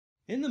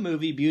In the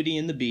movie Beauty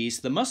and the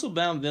Beast, the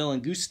muscle-bound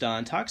villain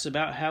Gustan talks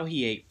about how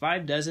he ate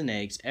 5 dozen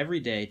eggs every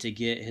day to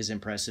get his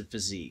impressive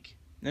physique.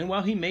 And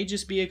while he may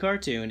just be a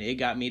cartoon, it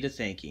got me to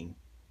thinking,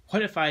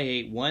 what if I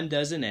ate 1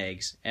 dozen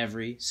eggs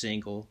every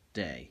single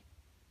day?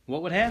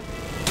 What would happen?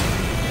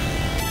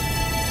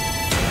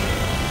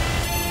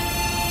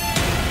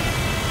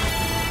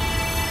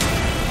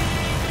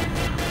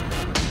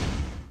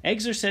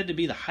 Eggs are said to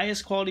be the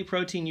highest quality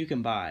protein you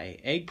can buy.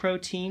 Egg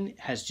protein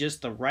has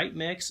just the right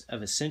mix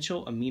of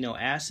essential amino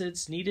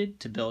acids needed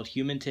to build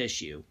human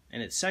tissue,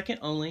 and it's second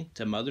only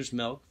to mother's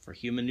milk for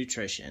human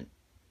nutrition.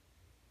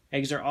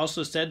 Eggs are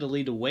also said to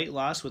lead to weight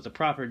loss with a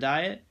proper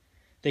diet.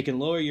 They can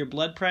lower your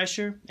blood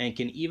pressure and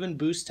can even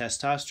boost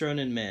testosterone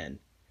in men.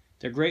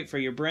 They're great for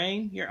your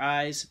brain, your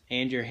eyes,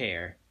 and your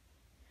hair.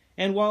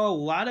 And while a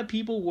lot of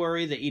people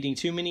worry that eating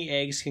too many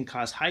eggs can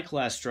cause high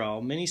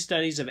cholesterol, many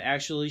studies have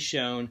actually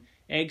shown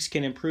eggs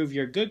can improve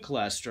your good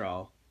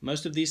cholesterol.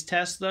 Most of these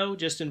tests, though,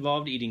 just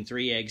involved eating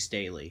 3 eggs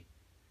daily.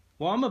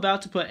 Well, I'm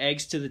about to put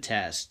eggs to the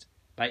test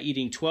by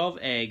eating 12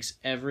 eggs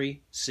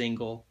every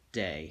single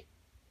day.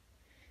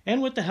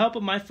 And with the help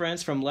of my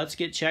friends from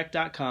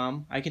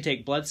letsgetchecked.com, I can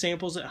take blood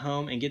samples at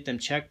home and get them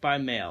checked by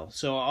mail.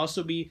 So I'll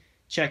also be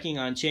checking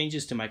on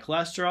changes to my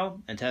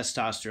cholesterol and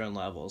testosterone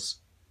levels.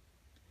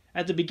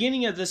 At the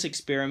beginning of this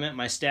experiment,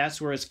 my stats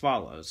were as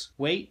follows.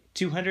 Weight,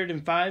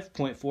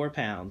 205.4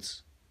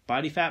 pounds.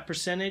 Body fat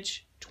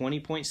percentage,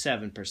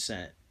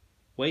 20.7%.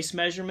 Waist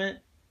measurement,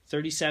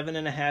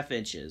 37.5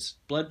 inches.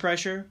 Blood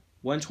pressure,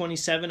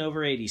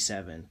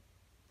 127/87.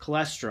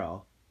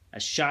 Cholesterol, a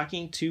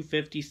shocking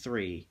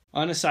 253.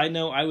 On a side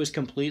note, I was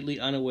completely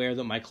unaware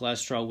that my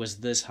cholesterol was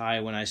this high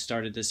when I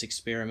started this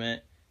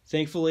experiment.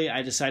 Thankfully,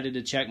 I decided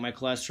to check my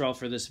cholesterol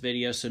for this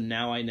video, so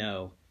now I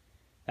know.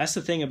 That's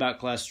the thing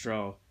about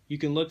cholesterol. You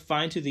can look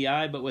fine to the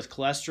eye, but with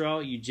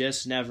cholesterol, you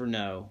just never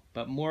know.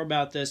 But more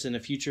about this in a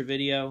future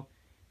video.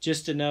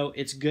 Just to know,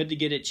 it's good to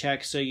get it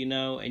checked so you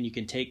know, and you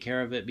can take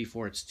care of it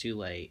before it's too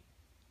late.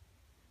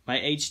 My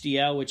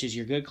HDL, which is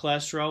your good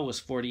cholesterol, was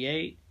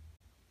 48.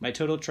 My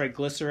total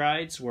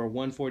triglycerides were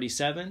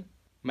 147.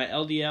 My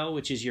LDL,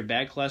 which is your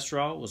bad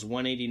cholesterol, was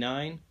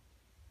 189.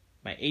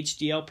 My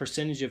HDL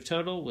percentage of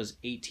total was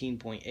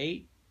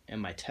 18.8,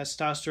 and my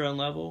testosterone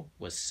level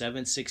was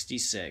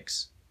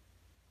 766.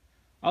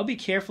 I'll be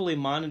carefully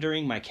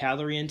monitoring my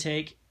calorie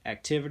intake,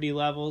 activity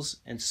levels,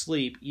 and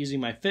sleep using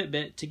my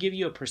Fitbit to give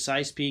you a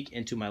precise peek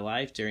into my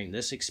life during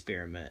this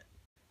experiment.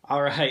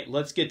 Alright,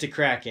 let's get to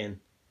cracking.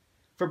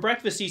 For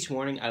breakfast each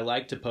morning, I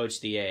like to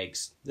poach the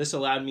eggs. This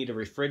allowed me to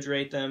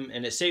refrigerate them,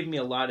 and it saved me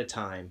a lot of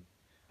time.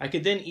 I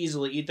could then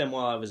easily eat them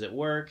while I was at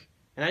work,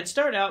 and I'd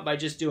start out by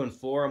just doing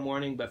 4 a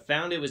morning, but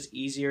found it was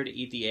easier to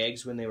eat the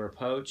eggs when they were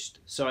poached,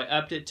 so I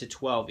upped it to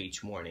 12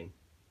 each morning.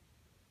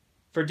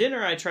 For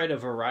dinner, I tried a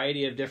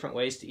variety of different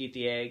ways to eat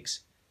the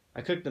eggs. I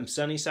cooked them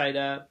sunny side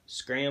up,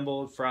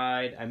 scrambled,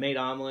 fried, I made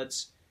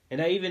omelets,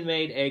 and I even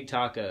made egg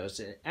tacos.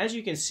 And as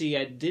you can see,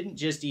 I didn't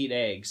just eat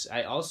eggs,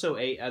 I also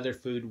ate other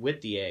food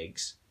with the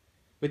eggs.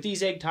 With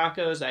these egg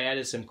tacos, I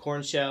added some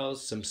corn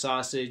shells, some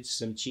sausage,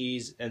 some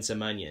cheese, and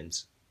some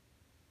onions.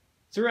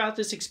 Throughout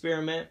this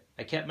experiment,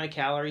 I kept my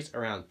calories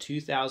around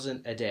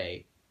 2,000 a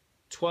day.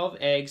 12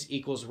 eggs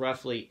equals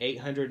roughly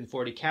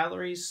 840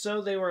 calories,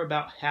 so they were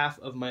about half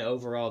of my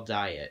overall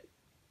diet.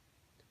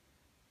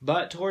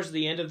 But towards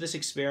the end of this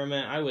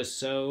experiment, I was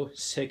so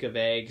sick of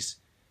eggs,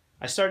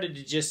 I started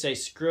to just say,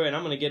 screw it,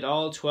 I'm going to get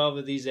all 12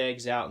 of these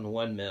eggs out in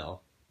one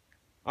meal.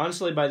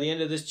 Honestly, by the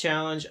end of this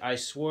challenge, I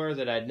swore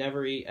that I'd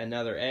never eat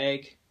another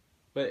egg.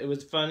 But it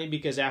was funny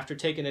because after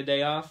taking a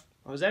day off,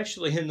 I was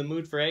actually in the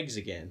mood for eggs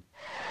again.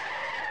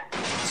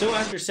 So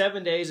after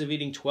 7 days of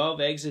eating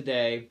 12 eggs a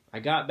day, I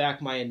got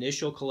back my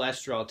initial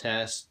cholesterol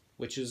test,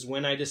 which is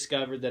when I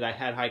discovered that I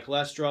had high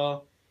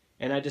cholesterol,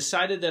 and I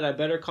decided that I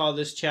better call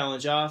this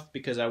challenge off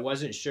because I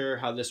wasn't sure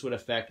how this would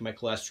affect my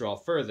cholesterol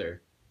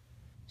further.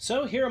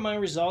 So here are my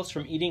results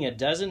from eating a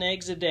dozen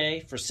eggs a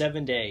day for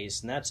 7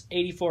 days, and that's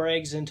 84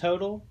 eggs in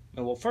total.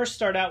 And we'll first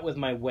start out with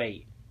my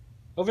weight.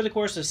 Over the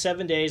course of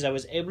 7 days, I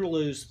was able to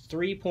lose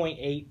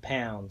 3.8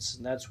 pounds.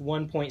 That's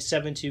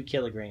 1.72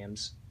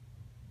 kilograms.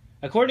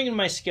 According to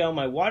my scale,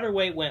 my water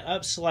weight went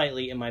up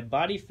slightly and my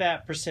body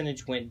fat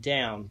percentage went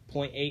down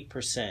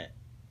 0.8%.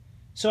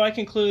 So I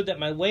conclude that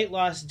my weight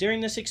loss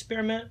during this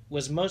experiment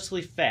was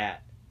mostly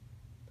fat.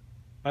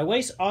 My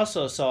waist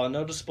also saw a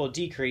noticeable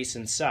decrease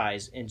in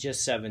size in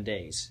just 7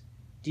 days,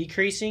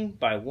 decreasing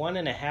by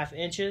 1.5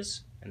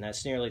 inches, and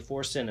that's nearly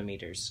 4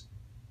 centimeters.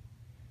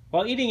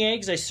 While eating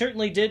eggs, I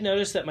certainly did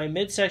notice that my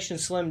midsection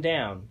slimmed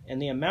down,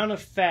 and the amount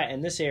of fat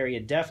in this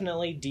area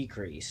definitely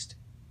decreased.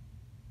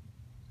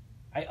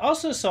 I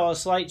also saw a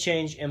slight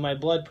change in my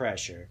blood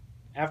pressure.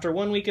 After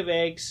 1 week of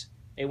eggs,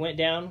 it went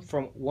down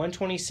from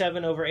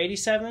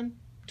 127/87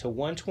 to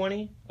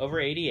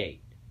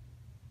 120/88.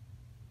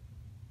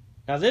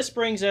 Now this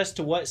brings us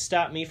to what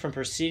stopped me from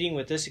proceeding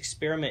with this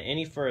experiment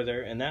any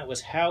further, and that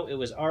was how it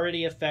was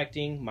already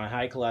affecting my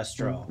high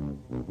cholesterol.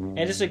 And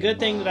it's a good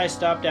thing that I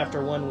stopped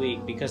after 1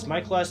 week because my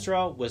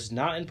cholesterol was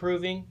not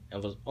improving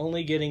and was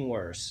only getting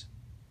worse.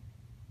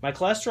 My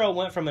cholesterol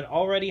went from an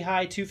already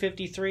high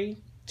 253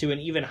 to an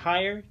even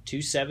higher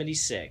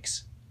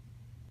 276.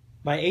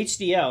 My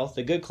HDL,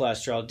 the good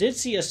cholesterol, did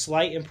see a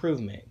slight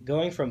improvement,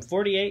 going from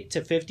 48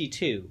 to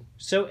 52,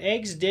 so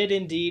eggs did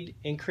indeed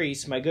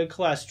increase my good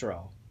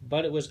cholesterol,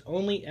 but it was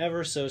only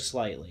ever so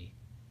slightly.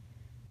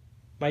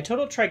 My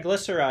total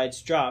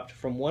triglycerides dropped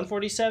from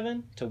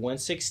 147 to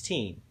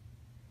 116.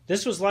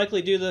 This was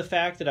likely due to the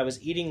fact that I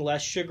was eating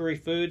less sugary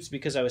foods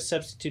because I was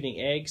substituting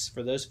eggs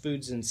for those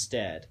foods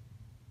instead.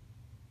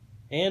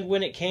 And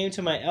when it came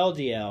to my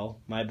LDL,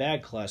 my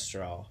bad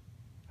cholesterol,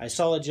 I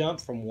saw a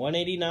jump from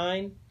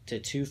 189 to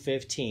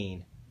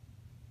 215.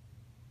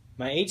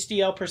 My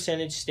HDL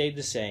percentage stayed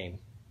the same.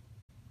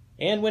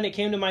 And when it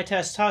came to my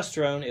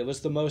testosterone, it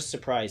was the most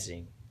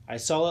surprising. I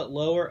saw it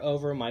lower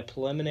over my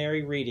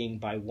preliminary reading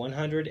by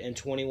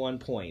 121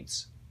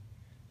 points.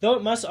 Though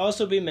it must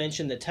also be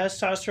mentioned that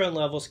testosterone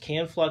levels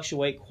can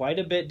fluctuate quite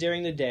a bit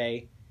during the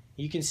day.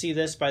 You can see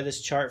this by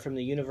this chart from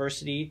the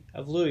University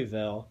of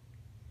Louisville.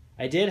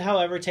 I did,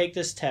 however, take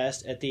this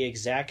test at the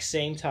exact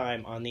same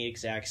time on the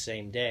exact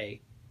same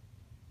day.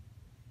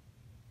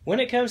 When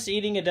it comes to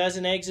eating a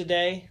dozen eggs a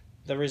day,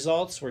 the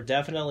results were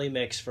definitely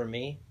mixed for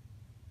me.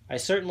 I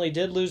certainly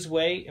did lose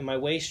weight and my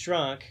waist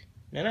shrunk,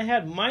 and I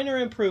had minor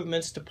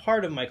improvements to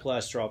part of my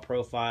cholesterol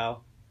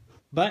profile,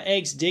 but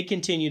eggs did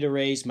continue to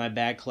raise my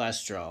bad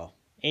cholesterol,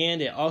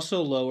 and it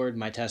also lowered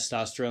my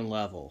testosterone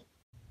level.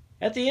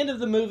 At the end of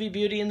the movie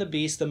Beauty and the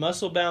Beast, the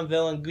muscle-bound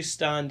villain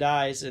Gustan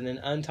dies in an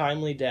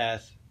untimely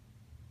death.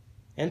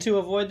 And to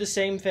avoid the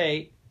same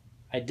fate,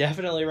 I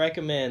definitely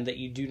recommend that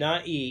you do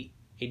not eat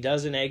a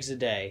dozen eggs a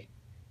day.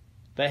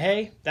 But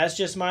hey, that's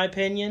just my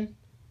opinion.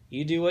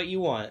 You do what you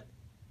want.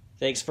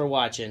 Thanks for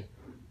watching.